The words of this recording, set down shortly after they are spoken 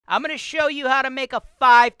I'm going to show you how to make a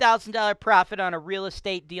 $5,000 profit on a real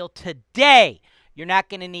estate deal today. You're not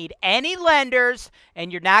going to need any lenders,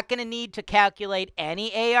 and you're not going to need to calculate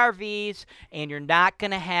any ARVs, and you're not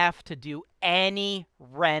going to have to do any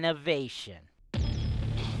renovation.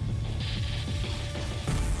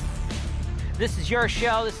 This is your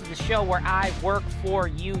show. This is the show where I work for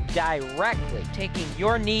you directly, taking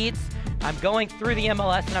your needs. I'm going through the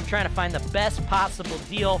MLS, and I'm trying to find the best possible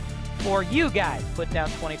deal for you guys. Put down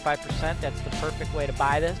 25%. That's the perfect way to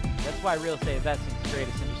buy this. That's why real estate investing is the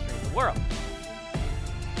greatest industry in the world.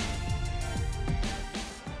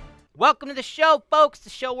 Welcome to the show, folks. The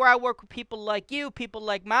show where I work with people like you, people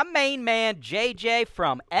like my main man, JJ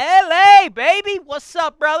from LA, baby. What's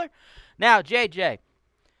up, brother? Now, JJ,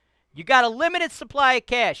 you got a limited supply of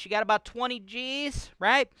cash. You got about 20 G's,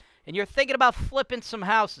 right? And you're thinking about flipping some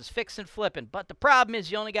houses, fixing, flipping. But the problem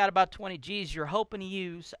is you only got about 20 G's. You're hoping to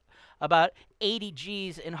use about 80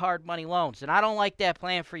 G's in hard money loans. And I don't like that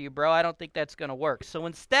plan for you, bro. I don't think that's going to work. So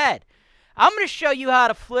instead, I'm going to show you how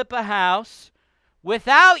to flip a house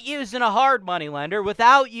without using a hard money lender,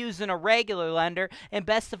 without using a regular lender, and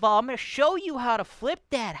best of all, I'm going to show you how to flip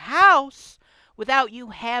that house without you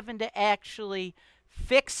having to actually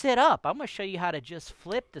fix it up. I'm going to show you how to just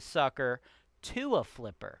flip the sucker to a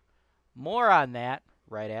flipper. More on that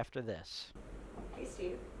right after this. Hey,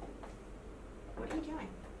 Steve. What are you doing?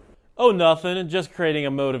 Oh, nothing. Just creating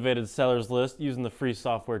a motivated sellers list using the free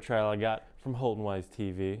software trial I got from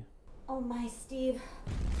HoltonWiseTV. Oh, my Steve.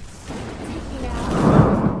 Take me now.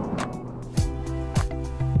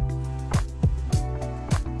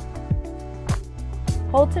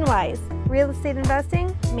 HoltonWise, real estate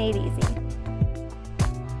investing made easy.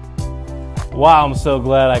 Wow, I'm so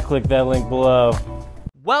glad I clicked that link below.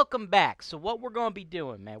 Welcome back. So what we're going to be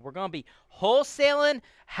doing, man, we're going to be wholesaling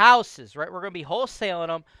houses, right? We're going to be wholesaling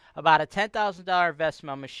them about a $10,000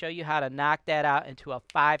 investment. I'm going to show you how to knock that out into a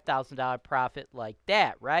 $5,000 profit like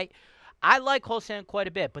that, right? I like wholesaling quite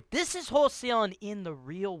a bit, but this is wholesaling in the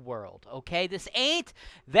real world, okay? This ain't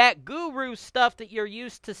that guru stuff that you're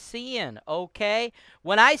used to seeing, okay?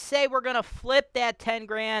 When I say we're going to flip that 10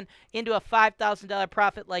 grand into a $5,000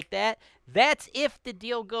 profit like that, that's if the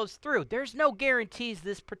deal goes through. There's no guarantees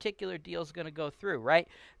this particular deal is going to go through, right?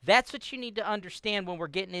 That's what you need to understand when we're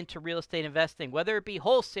getting into real estate investing, whether it be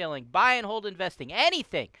wholesaling, buy and hold investing,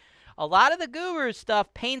 anything. A lot of the guru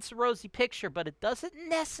stuff paints a rosy picture, but it doesn't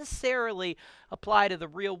necessarily apply to the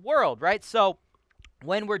real world, right? So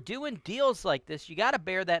when we're doing deals like this, you got to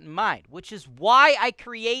bear that in mind, which is why I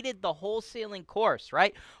created the wholesaling course,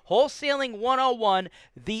 right? Wholesaling 101,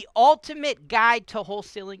 the ultimate guide to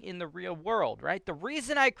wholesaling in the real world, right? The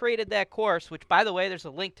reason I created that course, which, by the way, there's a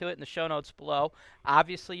link to it in the show notes below.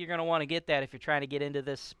 Obviously, you're going to want to get that if you're trying to get into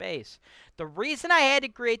this space. The reason I had to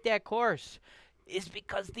create that course is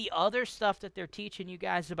because the other stuff that they're teaching you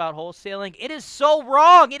guys about wholesaling, it is so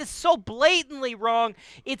wrong. It is so blatantly wrong.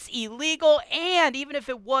 It's illegal, and even if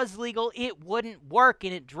it was legal, it wouldn't work,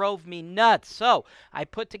 and it drove me nuts. So I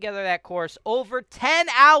put together that course, over 10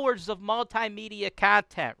 hours of multimedia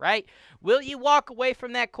content, right? Will you walk away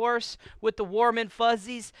from that course with the warm and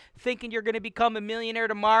fuzzies thinking you're going to become a millionaire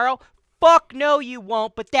tomorrow? Fuck no, you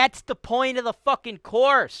won't, but that's the point of the fucking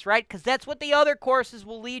course, right? Because that's what the other courses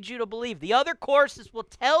will lead you to believe. The other courses will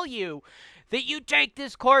tell you that you take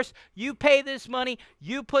this course, you pay this money,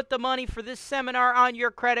 you put the money for this seminar on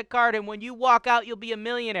your credit card, and when you walk out, you'll be a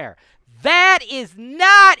millionaire. That is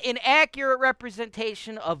not an accurate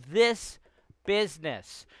representation of this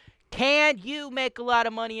business. Can you make a lot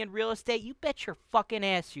of money in real estate? You bet your fucking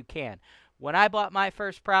ass you can. When I bought my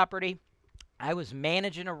first property, I was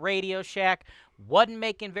managing a Radio Shack, wasn't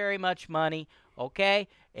making very much money, okay?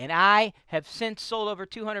 And I have since sold over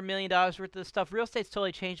 $200 million worth of this stuff. Real estate's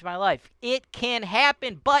totally changed my life. It can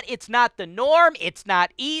happen, but it's not the norm. It's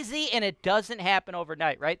not easy, and it doesn't happen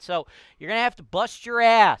overnight, right? So you're going to have to bust your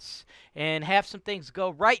ass and have some things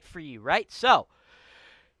go right for you, right? So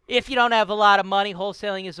if you don't have a lot of money,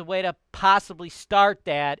 wholesaling is a way to possibly start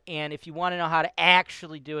that. And if you want to know how to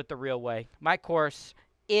actually do it the real way, my course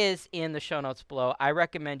is in the show notes below. I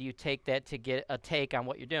recommend you take that to get a take on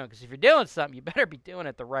what you're doing, because if you're doing something, you better be doing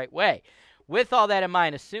it the right way. With all that in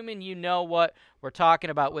mind, assuming you know what we're talking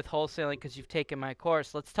about with wholesaling because you've taken my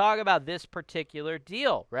course, let's talk about this particular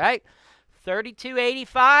deal, right?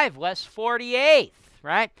 3285 West 48th,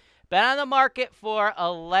 right? Been on the market for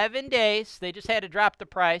 11 days. They just had to drop the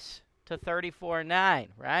price to $34.9,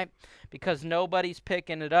 right? Because nobody's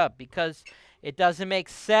picking it up, because it doesn't make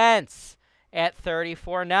sense at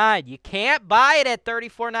 $34.9. You can't buy it at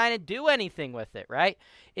 $34.9 and do anything with it, right?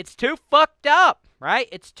 It's too fucked up, right?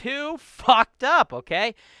 It's too fucked up,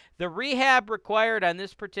 okay? The rehab required on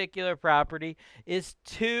this particular property is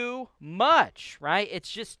too much, right?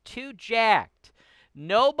 It's just too jacked.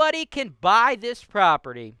 Nobody can buy this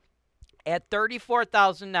property at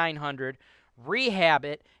 $34,900, rehab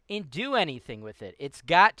it, and do anything with it. It's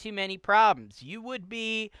got too many problems. You would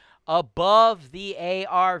be above the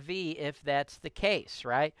ARV if that's the case,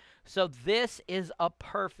 right? So this is a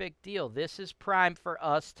perfect deal. This is prime for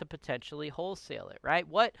us to potentially wholesale it, right?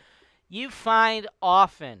 What you find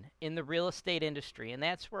often in the real estate industry, and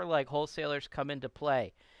that's where like wholesalers come into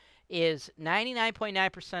play, is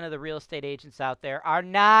 99.9% of the real estate agents out there are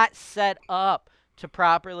not set up to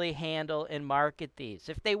properly handle and market these.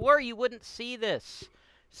 If they were, you wouldn't see this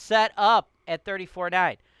set up at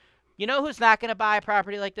 $34,900. You know who's not going to buy a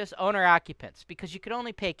property like this? Owner-occupants, because you could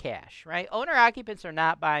only pay cash, right? Owner-occupants are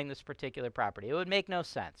not buying this particular property. It would make no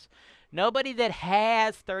sense. Nobody that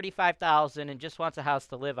has $35,000 and just wants a house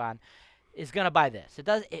to live on is going to buy this.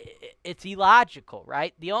 It's illogical,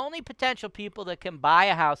 right? The only potential people that can buy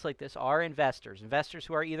a house like this are investors. Investors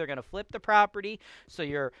who are either going to flip the property, so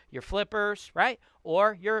you're flippers, right?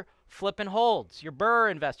 Or you're flip and holds, your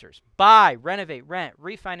BRRRR investors. Buy, renovate, rent,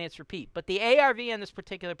 refinance, repeat. But the ARV on this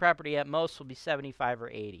particular property at most will be 75 or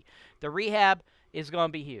 80. The rehab is going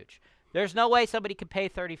to be huge. There's no way somebody can pay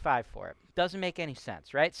 35 for it. Doesn't make any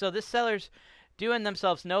sense, right? So this seller's doing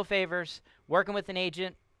themselves no favors, working with an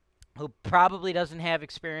agent who probably doesn't have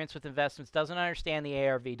experience with investments, doesn't understand the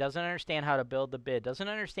ARV, doesn't understand how to build the bid, doesn't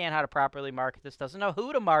understand how to properly market this, doesn't know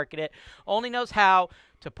who to market it, only knows how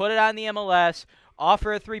to put it on the MLS,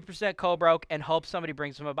 offer a 3% co-broke, and hope somebody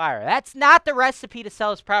brings them a buyer. That's not the recipe to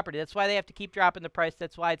sell his property. That's why they have to keep dropping the price.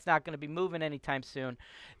 That's why it's not going to be moving anytime soon.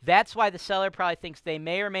 That's why the seller probably thinks they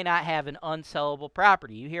may or may not have an unsellable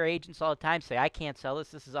property. You hear agents all the time say, I can't sell this.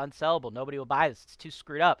 This is unsellable. Nobody will buy this. It's too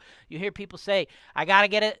screwed up. You hear people say, I got to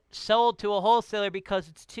get it sold to a wholesaler because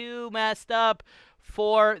it's too messed up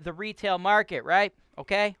for the retail market, right?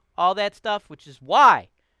 Okay? All that stuff, which is why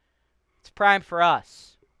it's prime for us.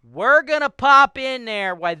 We're going to pop in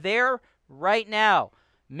there while they're right now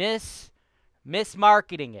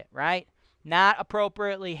mismarketing it, right? Not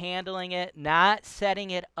appropriately handling it, not setting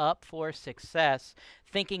it up for success,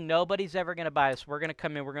 thinking nobody's ever going to buy this. We're going to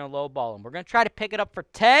come in, we're going to lowball them. We're going to try to pick it up for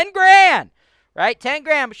 10 grand, right? 10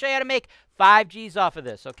 grand. I'm going to show you how to make 5 G's off of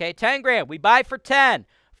this, okay? 10 grand. We buy for 10.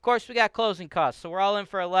 Of course, we got closing costs, so we're all in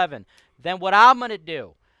for 11. Then what I'm going to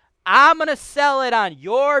do, I'm going to sell it on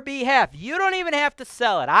your behalf. You don't even have to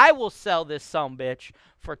sell it. I will sell this sumbitch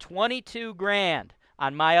for 22 grand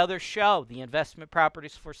on my other show, the Investment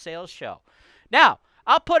Properties for Sale show. Now,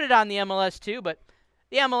 I'll put it on the MLS too, but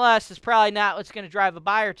the MLS is probably not what's going to drive a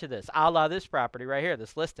buyer to this, a la this property right here,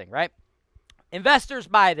 this listing, right? Investors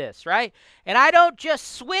buy this, right? And I don't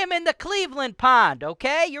just swim in the Cleveland pond,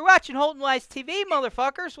 okay? You're watching HoltonWise TV,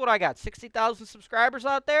 motherfuckers. What do I got, 60,000 subscribers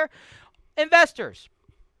out there? Investors.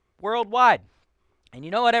 Worldwide. And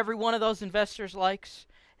you know what every one of those investors likes?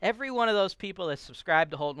 Every one of those people that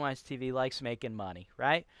subscribe to HoltonWise TV likes making money,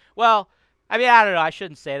 right? Well, I mean, I don't know. I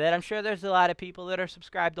shouldn't say that. I'm sure there's a lot of people that are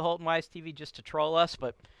subscribed to HoltonWise TV just to troll us,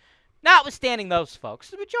 but notwithstanding those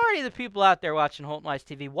folks, the majority of the people out there watching HoltonWise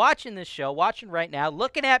TV, watching this show, watching right now,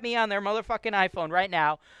 looking at me on their motherfucking iPhone right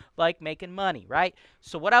now, like making money, right?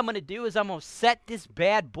 So what I'm going to do is I'm going to set this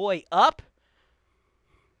bad boy up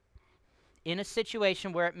in a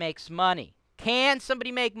situation where it makes money. Can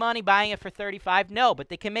somebody make money buying it for 35? No, but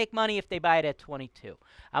they can make money if they buy it at 22.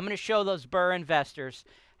 I'm going to show those BRRRR investors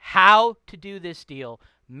how to do this deal,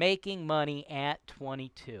 making money at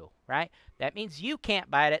 22, right? That means you can't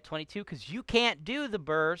buy it at 22 because you can't do the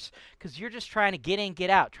BRRRRs because you're just trying to get in, get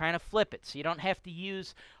out, trying to flip it. So you don't have to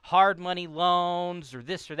use hard money loans or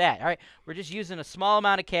this or that, all right? We're just using a small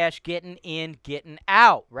amount of cash, getting in, getting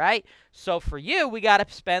out, right? So for you, we got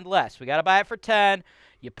to spend less. We got to buy it for 10.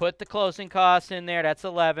 You put the closing costs in there. That's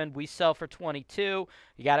 11. We sell for 22.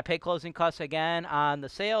 You got to pay closing costs again on the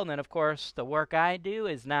sale. And then, of course, the work I do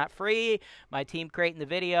is not free. My team creating the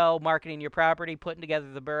video, marketing your property, putting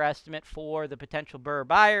together the BRRRR estimate for the potential BRRRR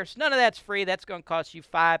buyers. None of that's free. That's going to cost you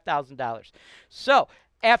 $5,000. So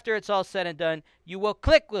after it's all said and done, you will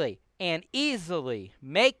quickly and easily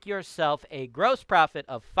make yourself a gross profit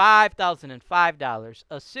of $5,005,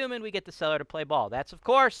 assuming we get the seller to play ball. That's, of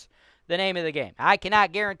course, the name of the game. I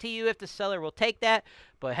cannot guarantee you if the seller will take that,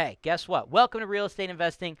 but hey, guess what? Welcome to real estate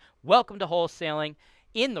investing. Welcome to wholesaling.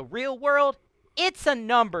 In the real world, it's a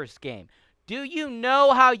numbers game. Do you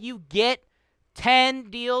know how you get 10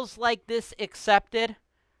 deals like this accepted?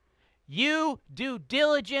 You do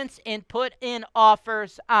diligence and put in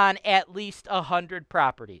offers on at least 100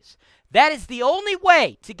 properties. That is the only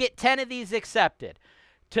way to get 10 of these accepted.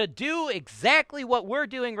 to do exactly what we're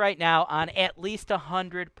doing right now on at least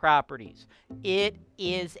 100 properties. It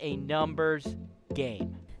is a numbers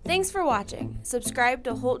game. Thanks for watching. Subscribe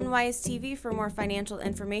to HoltonWise TV for more financial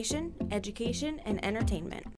information, education, and entertainment.